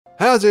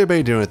How's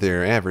everybody doing out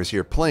there? Averis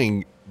here,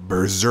 playing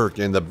Berserk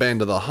in the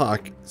Band of the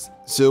Hawk.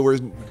 So we're,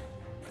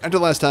 after the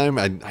last time,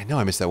 I know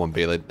I missed that one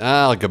Bailet.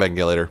 I'll go back and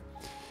get it later.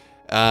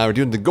 We're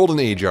doing the Golden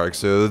Age arc.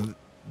 So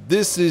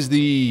this is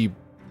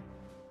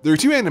there are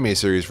two anime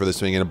series for this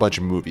thing and a bunch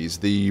of movies.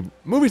 The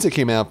movies that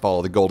came out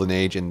follow the Golden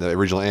Age, and the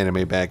original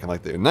anime back in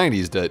like the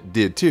 90s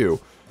did too.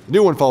 The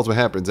new one follows what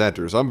happens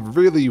after, so I'm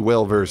really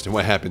well versed in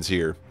what happens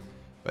here.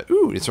 But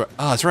ooh, it's right.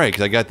 Oh, that's right,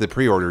 because I got the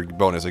pre-order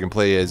bonus. I can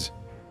play as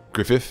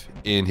Griffith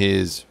in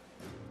his.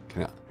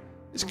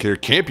 This character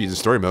can't be used in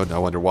story mode. I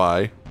wonder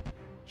why.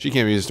 She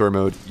can't be used in story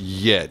mode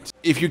yet.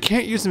 If you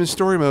can't use them in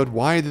story mode,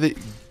 why do they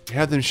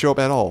have them show up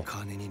at all?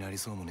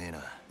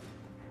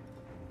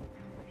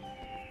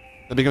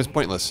 That becomes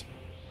pointless.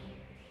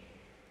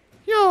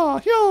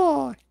 Yeah.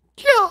 Oh,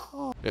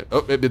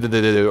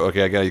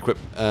 okay, I gotta equip.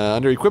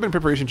 Under equipment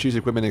preparation, choose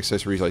equipment and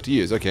accessories you like to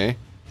use. Okay.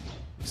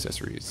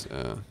 Accessories.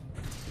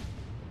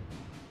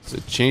 So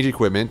change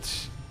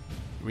equipment.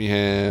 We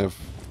have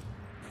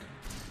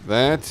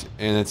that,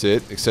 and that's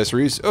it.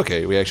 Accessories.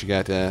 Okay, we actually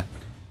got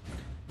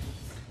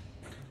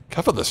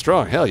Cuff of the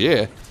Strong. Hell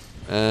yeah.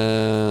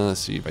 Let's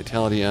see,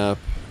 vitality up.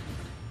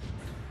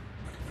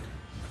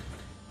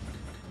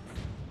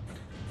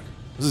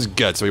 This is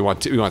guts, so we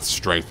want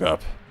strength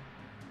up.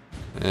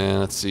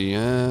 And let's see,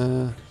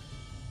 and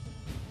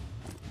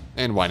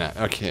why not?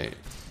 Okay.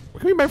 What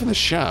can we buy from the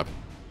shop?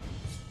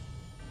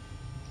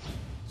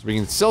 So we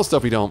can sell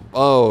stuff we don't.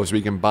 Oh, so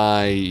we can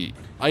buy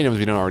items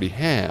we don't already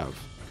have.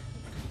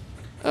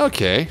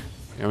 Okay.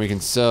 And we can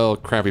sell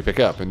crap we pick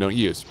up and don't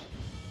use.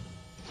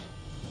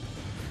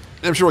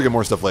 And I'm sure we'll get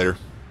more stuff later.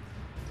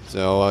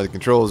 So the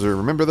controls are,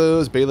 remember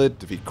those. Bailet,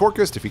 defeat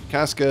Corcus, defeat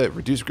Casca,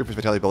 reduce Griffith's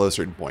vitality below a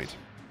certain point.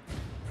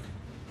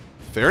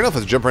 Fair enough,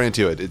 let's jump right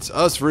into it. It's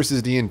us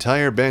versus the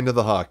entire Band of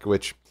the Hawk,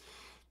 which,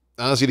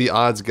 honestly, the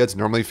odds Guts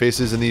normally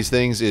faces in these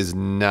things is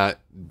not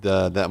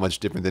that much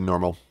different than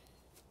normal.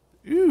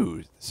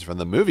 Ooh, this is from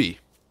the movie.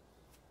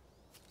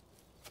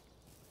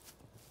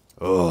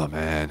 Oh,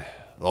 man.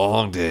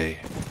 Long day.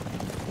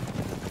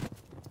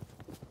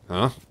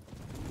 Huh?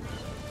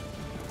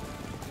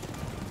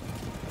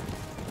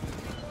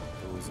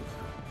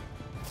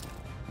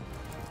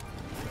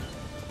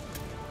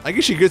 I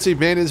guess you could say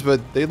bandits,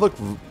 but they look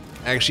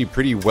actually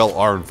pretty well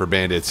armed for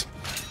bandits.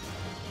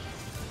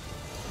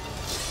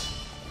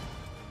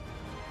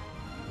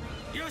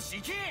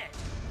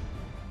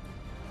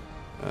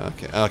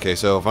 Okay,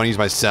 so if I use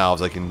my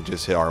salves, I can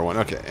just hit R1.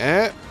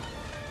 Okay,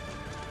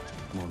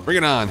 bring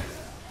it on.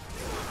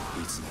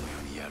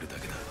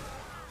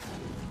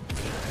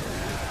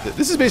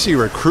 This is basically a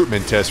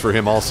recruitment test for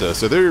him also,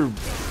 so they're...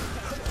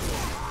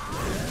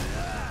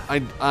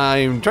 I'm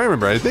trying to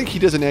remember, I think he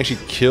doesn't actually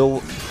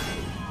kill...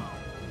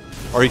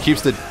 Or he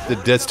keeps the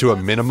deaths to a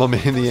minimum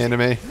in the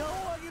anime.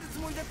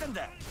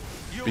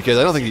 Because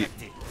I don't think he...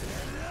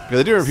 Because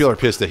the different people are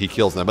pissed that he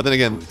kills them, but then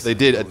again, they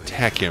did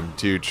attack him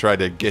to try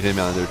to get him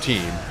on their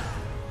team.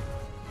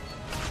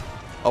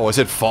 Oh, I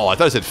said fall. I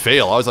thought I said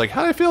fail. I was like,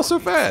 how did I fail so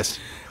fast?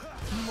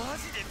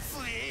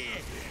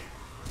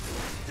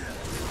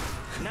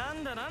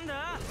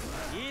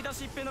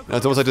 Now,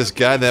 it's almost like this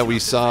guy that we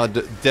saw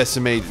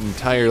decimate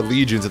entire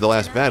legions at the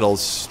last battle is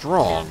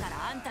strong.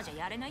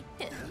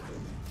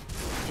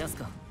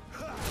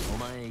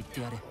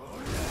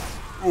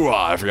 Ooh,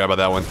 I forgot about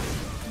that one.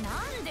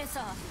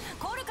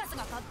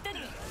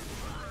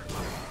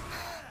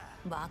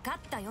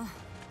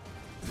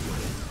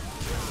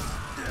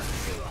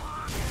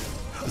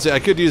 See, I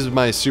could use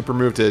my super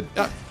move to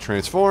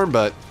transform,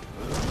 but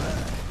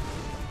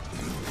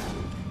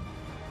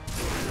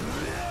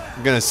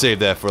I'm gonna save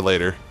that for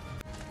later.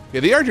 Yeah,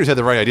 the archers had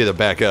the right idea to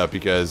back up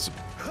because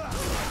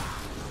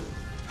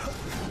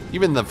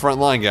even the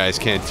frontline guys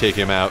can't take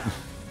him out.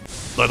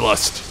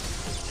 Bloodlust.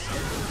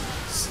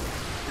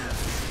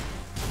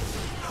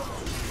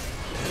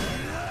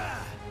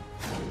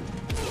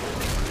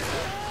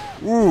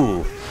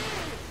 Ooh.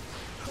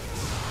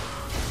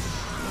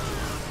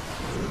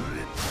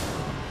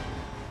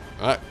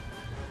 Alright.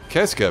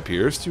 Casca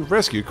appears to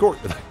rescue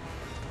Corcus.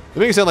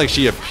 They make it sound like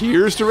she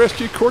appears to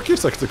rescue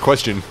Corcus? Like the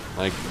question.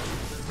 Like,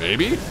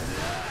 maybe?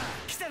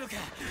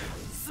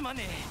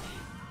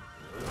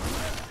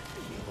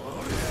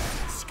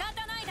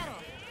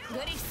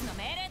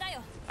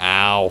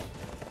 Ow.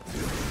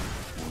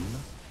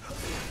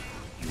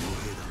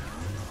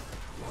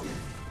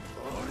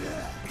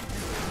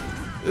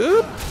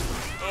 Oop.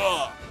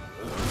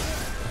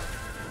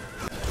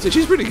 See,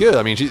 she's pretty good.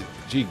 I mean,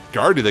 she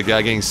guarded the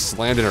guy getting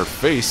slammed in her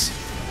face.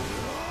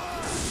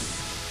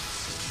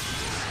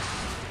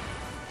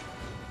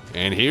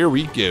 And here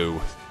we go.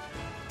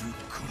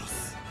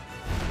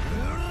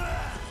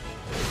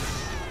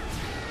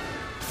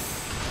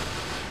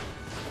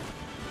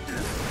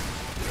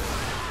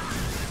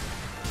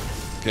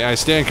 Okay, I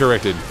stand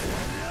corrected.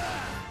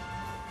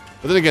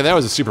 But then again, that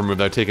was a super move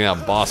that I've taken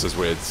out bosses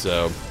with,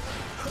 so...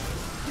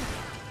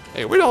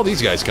 Hey, where'd all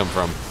these guys come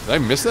from? Did I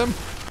miss them?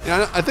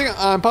 Yeah, I think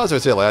I'm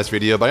positive I said last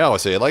video, but I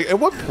always say it. Like, at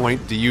what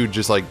point do you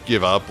just like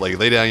give up, like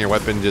lay down your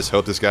weapon, and just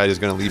hope this guy is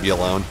gonna leave you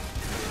alone?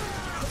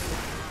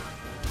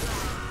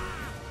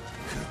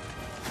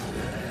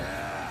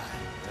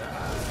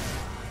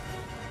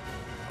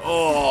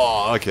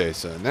 Okay,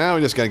 so now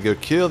we just gotta go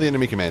kill the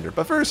enemy commander.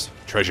 But first,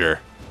 treasure.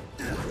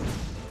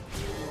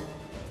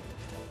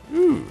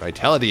 Ooh,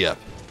 vitality up.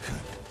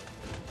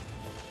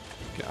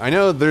 Okay, I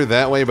know they're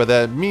that way, but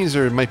that means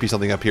there might be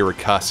something up here where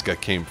Casca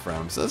came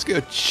from. So let's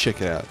go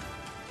check it out.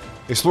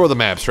 Explore the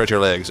map, stretch our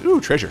legs. Ooh,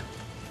 treasure.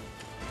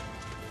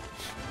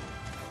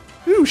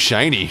 Ooh,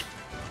 shiny.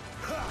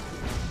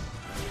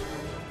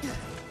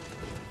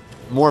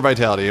 More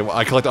vitality.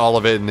 I collect all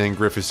of it, and then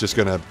Griff is just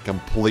gonna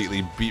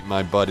completely beat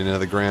my butt into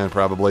the ground,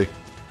 probably.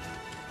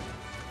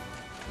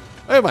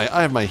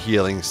 I have my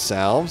healing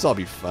salves. I'll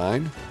be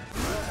fine.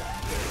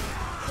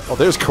 Oh,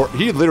 there's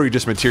he literally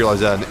just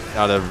materialized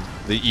out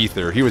of the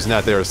ether. He was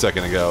not there a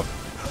second ago.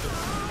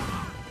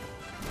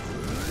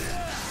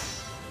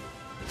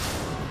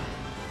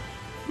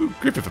 Ooh,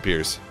 Griffith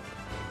appears.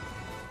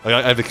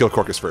 I have to kill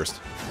Corcus first.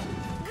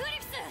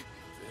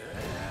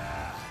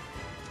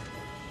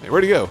 Hey,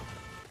 where'd he go?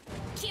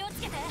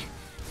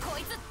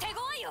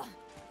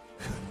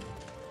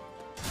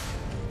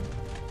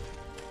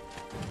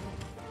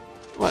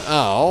 What?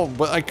 Oh,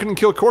 but I couldn't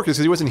kill Corcus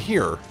because he wasn't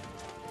here.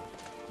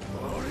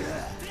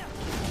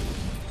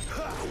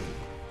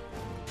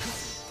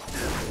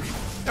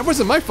 That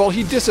wasn't my fault,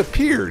 he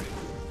disappeared.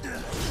 Did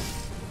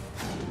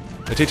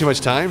I take too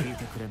much time?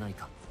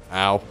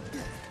 Ow.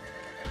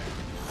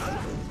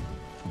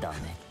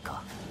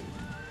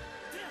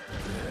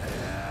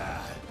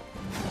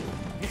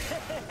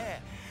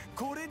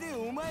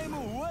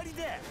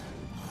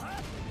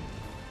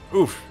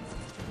 Oof.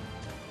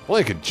 Well,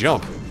 I could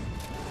jump.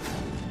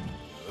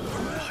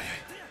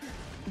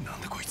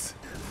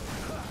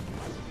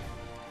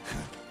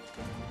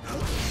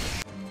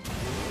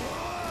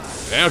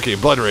 Okay,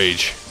 Blood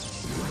Rage.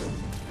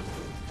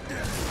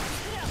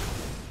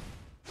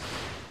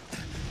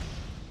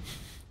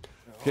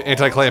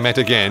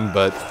 Anticlimactic again,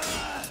 but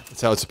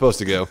that's how it's supposed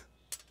to go.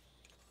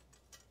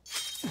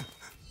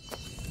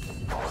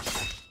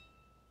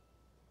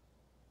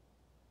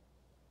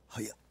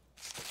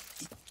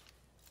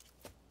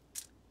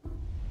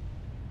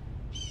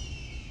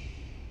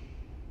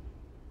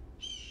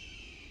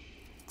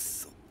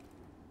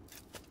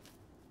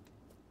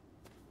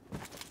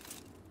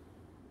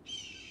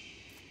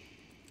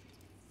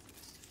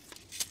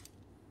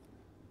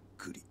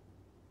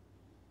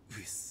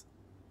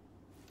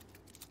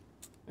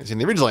 In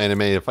the original anime,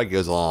 the fight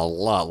goes on a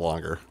lot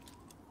longer.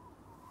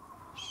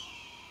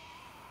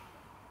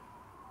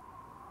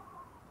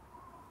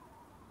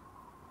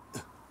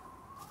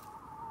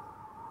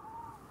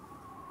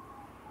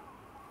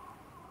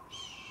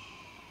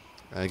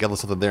 I got a little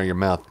something there in your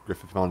mouth,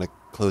 Griffith. If I want to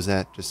close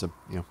that, just so,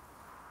 you know,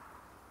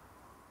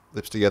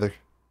 lips together.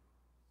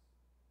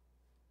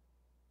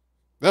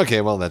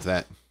 Okay, well, that's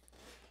that.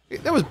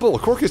 That was bull.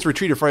 Corcus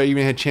retreated before I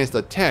even had a chance to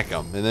attack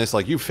him, and then it's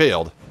like, you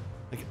failed.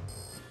 Like,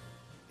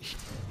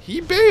 he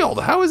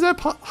bailed. How is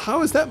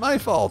that my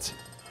fault?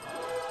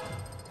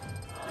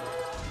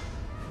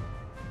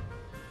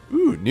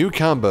 Ooh, new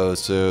combos.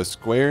 So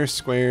square,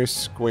 square,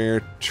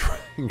 square,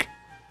 triangle.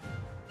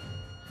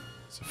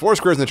 So 4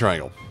 squares in a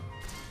triangle.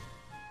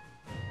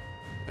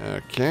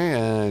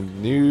 Okay,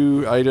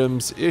 new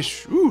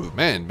items-ish. Ooh,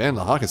 man, Band of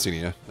the Hawk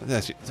insignia.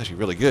 That's actually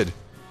really good.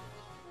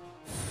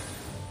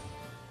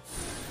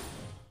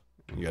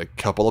 You got a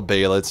couple of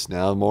baylets,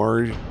 now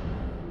more...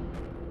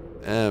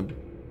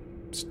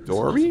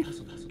 story?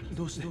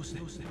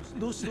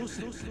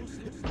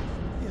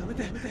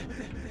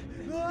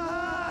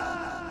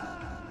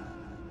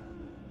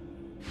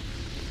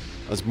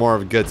 That's more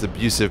of Guts'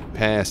 abusive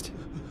past.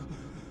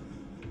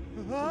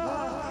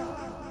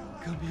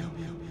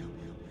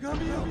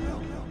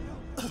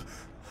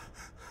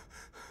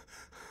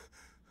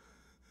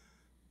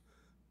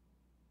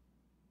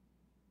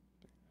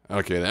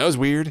 Okay, that was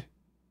weird.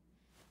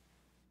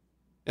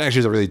 Actually,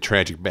 it's a really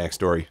tragic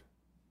backstory.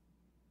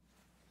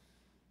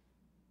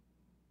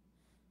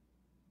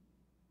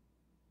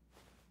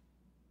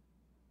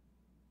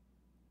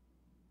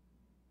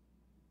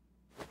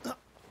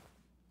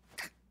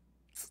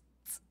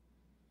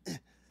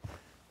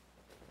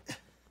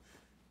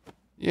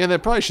 Yeah,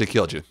 that probably should have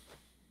killed you.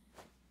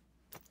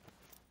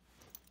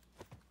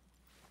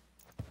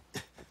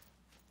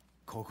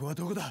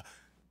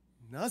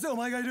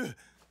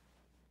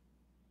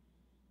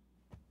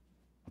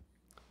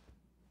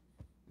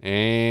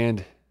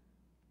 And...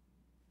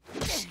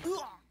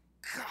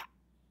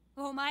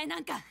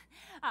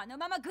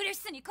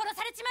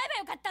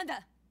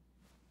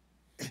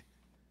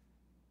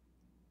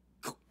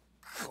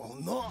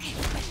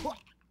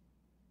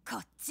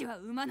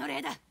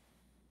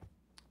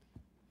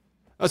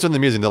 That's when the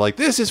music, they're like,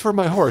 this is for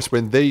my horse,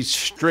 when they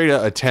straight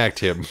up attacked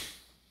him.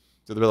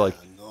 So they're like,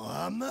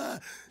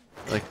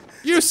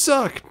 you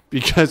suck,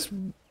 because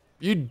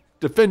you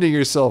defending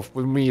yourself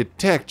when we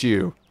attacked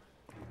you.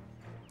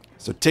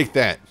 So take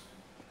that.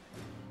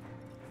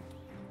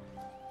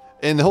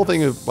 And the whole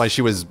thing of why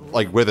she was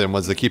like with him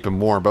was to keep him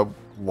warm, but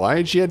why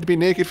did she have to be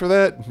naked for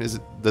that? Does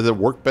it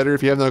work better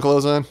if you have no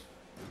clothes on?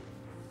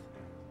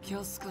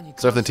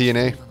 Stuff than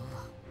TNA?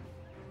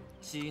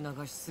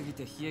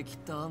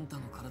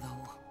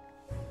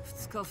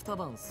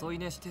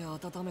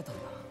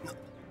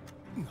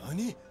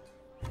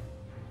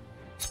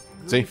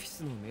 See?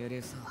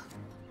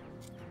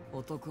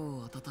 男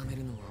を温め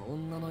るのは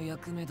女の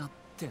役目だっ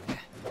てね。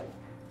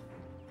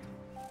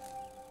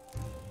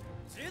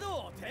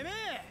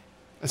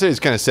 I say it's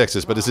kind of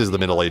sexist, but this is the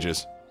Middle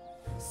Ages.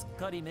 すっ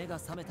かり目が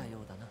覚めたよ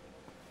うだな。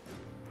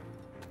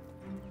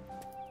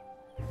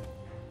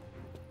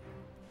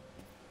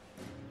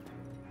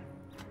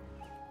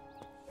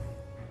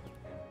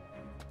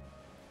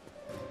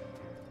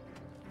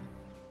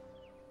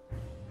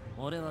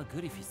俺は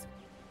グリフィス。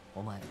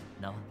お前、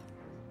名は？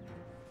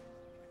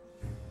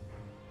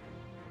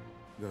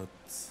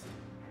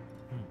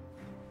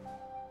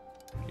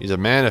 He's a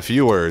man of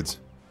few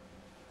words.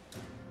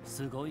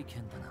 すごい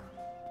剣だ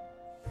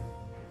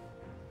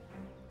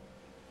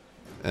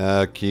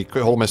な。 Can you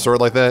quit holding my sword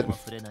like that?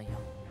 触れないよ。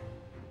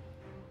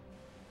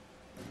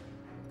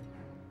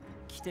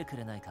来てく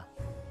れないか、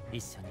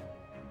一緒に。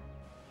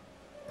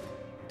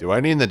 Do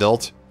I need an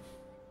adult?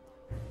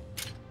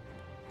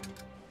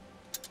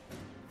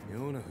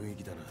 妙な雰囲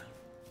気だな。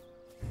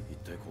一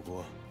体ここ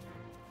は？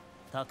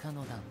鷹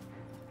の段。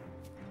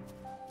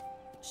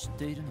知っ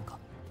ているのか？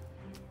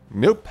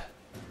 Nope.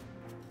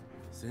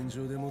 戦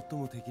場で最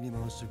も敵に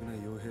回したくない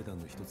傭兵団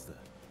の一つだ。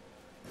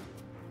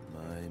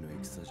前の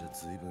戦じゃ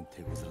随分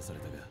手こずらされ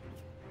たが、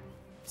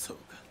そう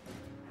か、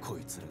こ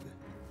いつらが。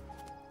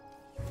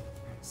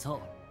そ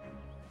う、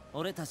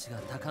俺たちが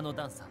鷹の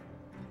段さ。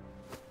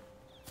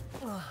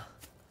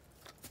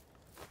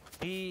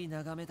いい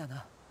眺めだ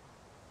な。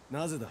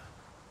なぜだ？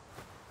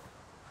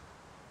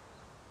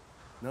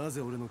な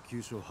ぜ俺の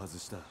急所を外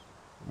した？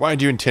 Why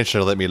did you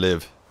intentionally let me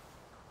live?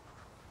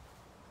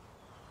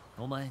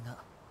 お前が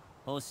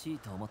欲しい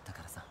と思った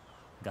からさ、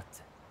ガッ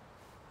ツ。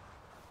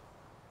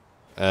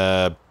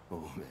お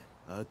めえ、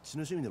あっち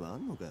の趣味でもあ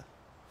んのか？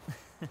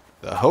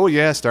 The whole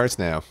yeah starts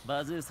now.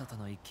 バズーサと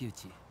の一騎打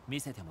ち見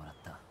せてもらっ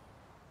た。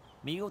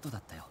見事だ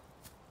ったよ。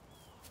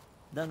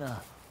だ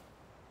が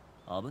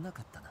危な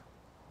かったな。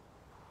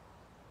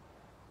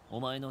お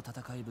前の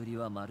戦いぶり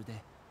はまる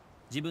で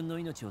自分の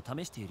命を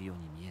試しているよう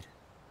に見える。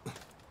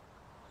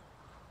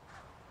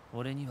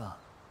俺には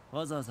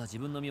わざわざ自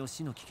分の身を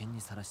死の危険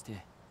にさらし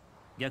て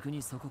逆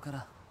にそこか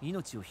ら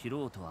命を拾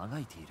おうとあが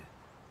いている。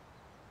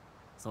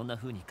そんな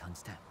風に感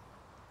じたよ。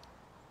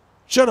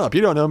 Shut up,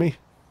 you don't know me.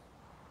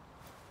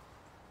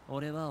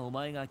 俺はお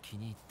前が気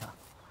に入った。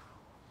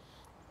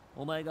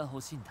お前が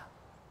欲しいんだ、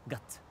ガ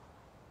ッツ。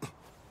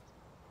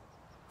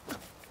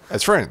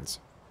 As friends.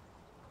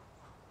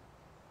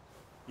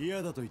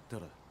 嫌だと言った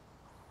ら？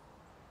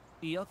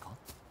嫌か？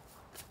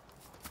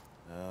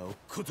ああ、お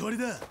断り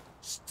だ。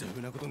知ったふ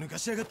うなこと抜か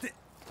しやがって。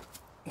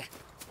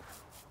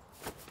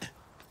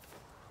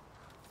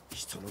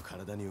人の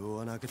体に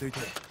大穴開けといて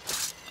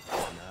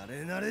慣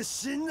れ慣れ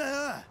しいんだよ。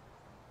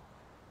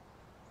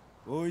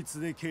こいつ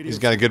で蹴り。 He's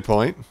got a good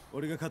point.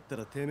 俺が勝った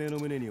らてめえの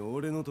胸に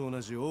俺のと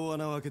同じ大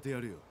穴を開けてや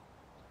るよ。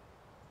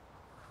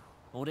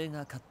俺が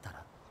勝った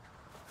ら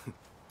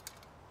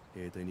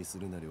兵隊にす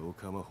るなりお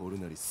釜掘る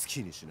なり好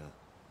きにしな。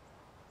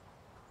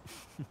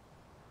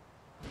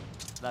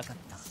分かっ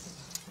た。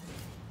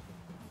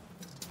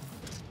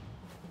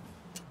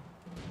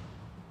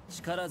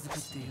力ずく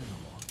っていうのも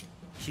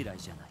嫌い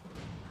じゃない。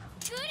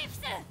グリフ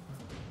ス。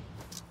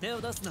手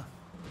を出すな、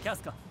キャ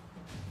スカ。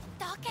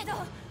だけど。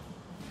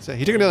 So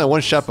he took him down that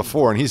one shot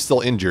before, and he's still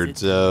injured,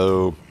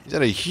 so he's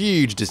at a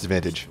huge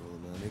disadvantage.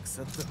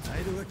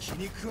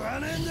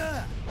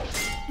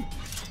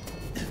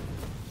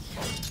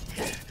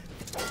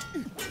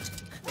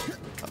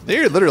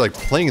 They're literally like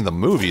playing the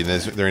movie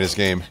during this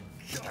game.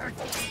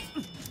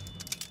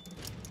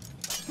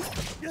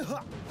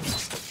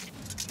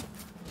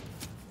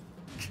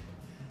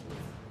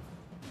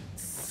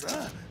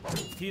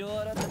 気を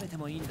改めて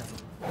もいいんだぞ。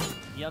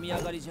病み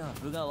上がりじゃ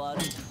分が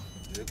悪いだろ。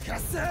抜か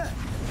せ。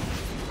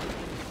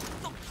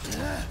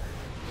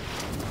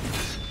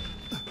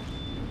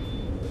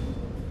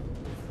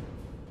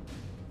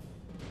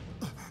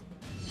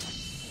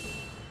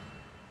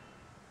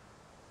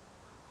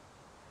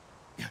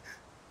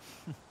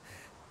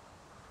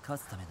勝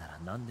つためなら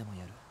何でも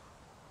やる。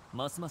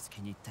ますます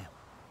気に入ったよ。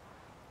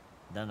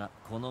だが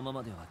このま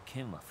までは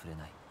剣は触れ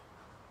ない。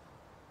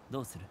ど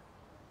うする？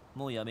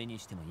もうやめに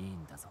してもいい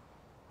んだぞ。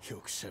よ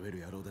くしゃべる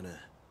野郎だな。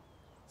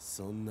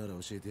そんなら教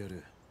えてや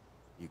る。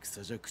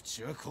戦じゃ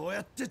口はこう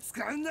やって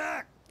使うん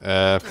だ。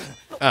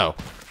Oh.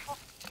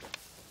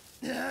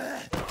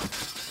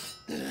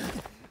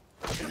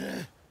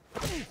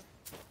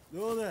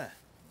 どうだ、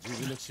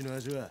自分の血の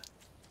味は。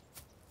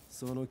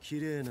その綺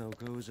麗なお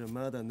顔じゃ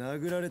まだ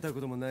殴られた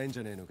こともないんじ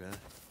ゃねえのか。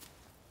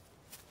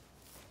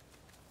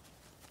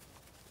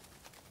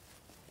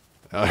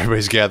 Oh,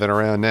 everybody's gathering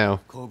around now.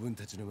 子分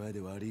たちの前で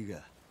悪いが、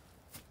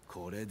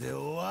これで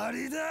終わ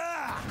り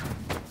だ。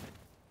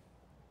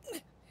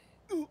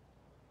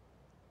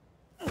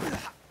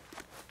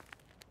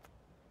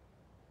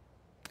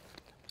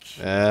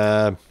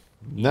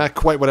Not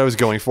quite what I was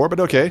going for,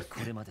 but okay. こ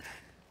れまでで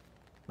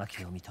負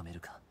けを認める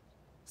か、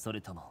そ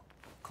れとも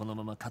この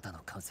まま肩の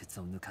関節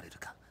を抜かれる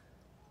か。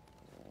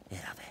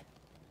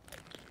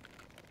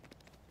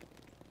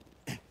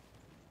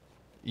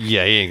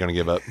Yeah, he ain't gonna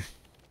give up.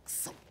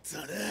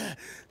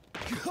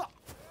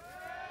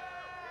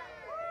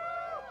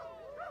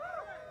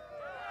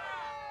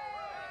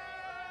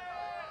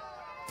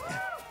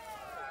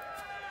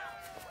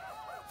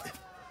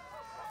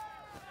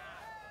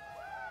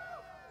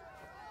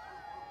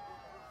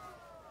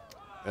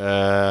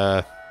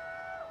 Uh.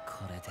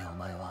 これでお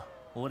前は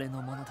俺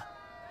のものだ。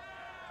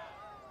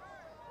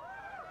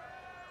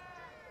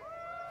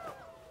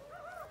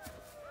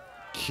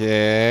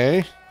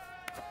Okay.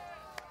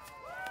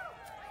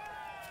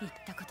 言っ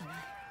たことない。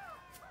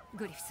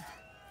グリフスは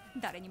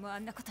誰にもあ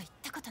んなこと言っ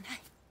たことな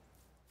い。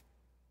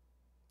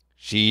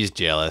 She's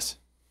jealous.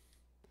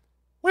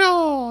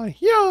 Well,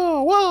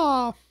 yeah,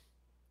 wow.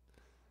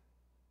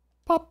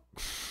 Pop.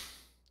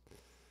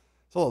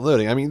 It's all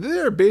loading. I mean,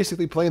 they're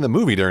basically playing the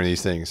movie during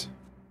these things.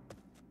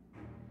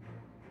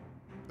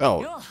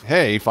 Oh,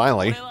 hey,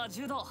 finally. It 俺は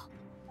柔道。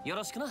よ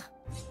ろしくな。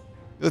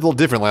 was a little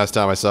different last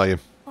time I saw you.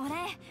 俺、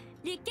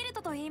リッケル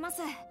トと言いま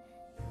す。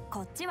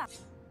こっちは。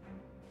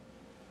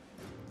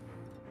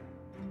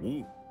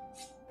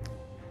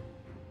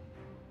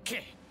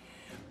け、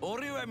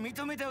俺は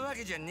認めたわ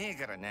けじゃね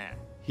えからな。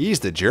He's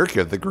the jerk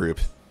of the group.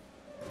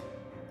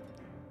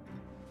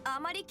 あ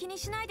まり気に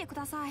しないでく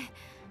ださい。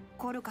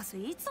コルカス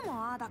いつも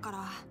ああだか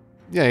ら。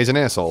Yeah, he's an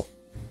asshole.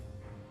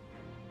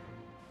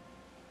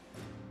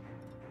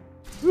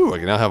 Ooh, I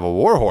can now have a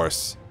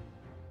warhorse.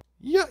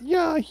 Yeah,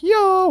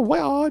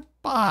 well,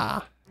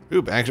 bah.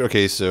 Oop, actually,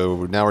 okay,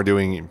 so now we're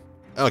doing...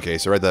 Okay,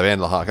 so we're at the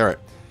Band of the Hawk, alright.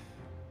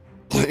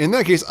 In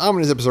that case, I'm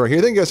going to this episode right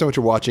here. Thank you guys so much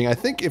for watching. I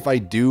think if I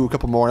do a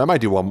couple more, I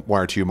might do one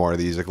or two more of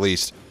these at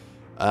least.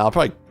 I'll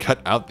probably cut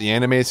out the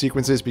animated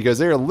sequences because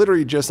they're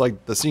literally just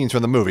like the scenes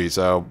from the movie,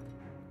 so...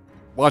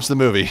 Watch the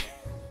movie.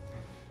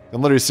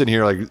 I'm literally sitting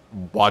here like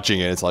watching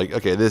it. It's like,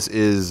 okay, this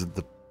is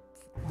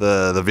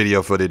the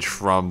video footage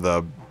from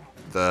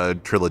the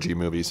trilogy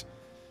movies.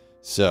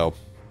 So,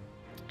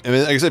 I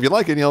mean, like I said, if you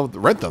like it, you know,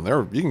 rent them.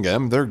 You can get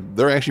them.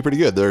 They're actually pretty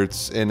good.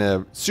 It's in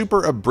a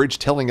super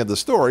abridged telling of the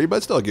story,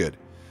 but still good.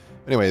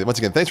 Anyway, once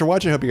again, thanks for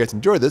watching. I hope you guys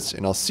enjoyed this,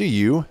 and I'll see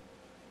you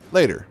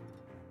later.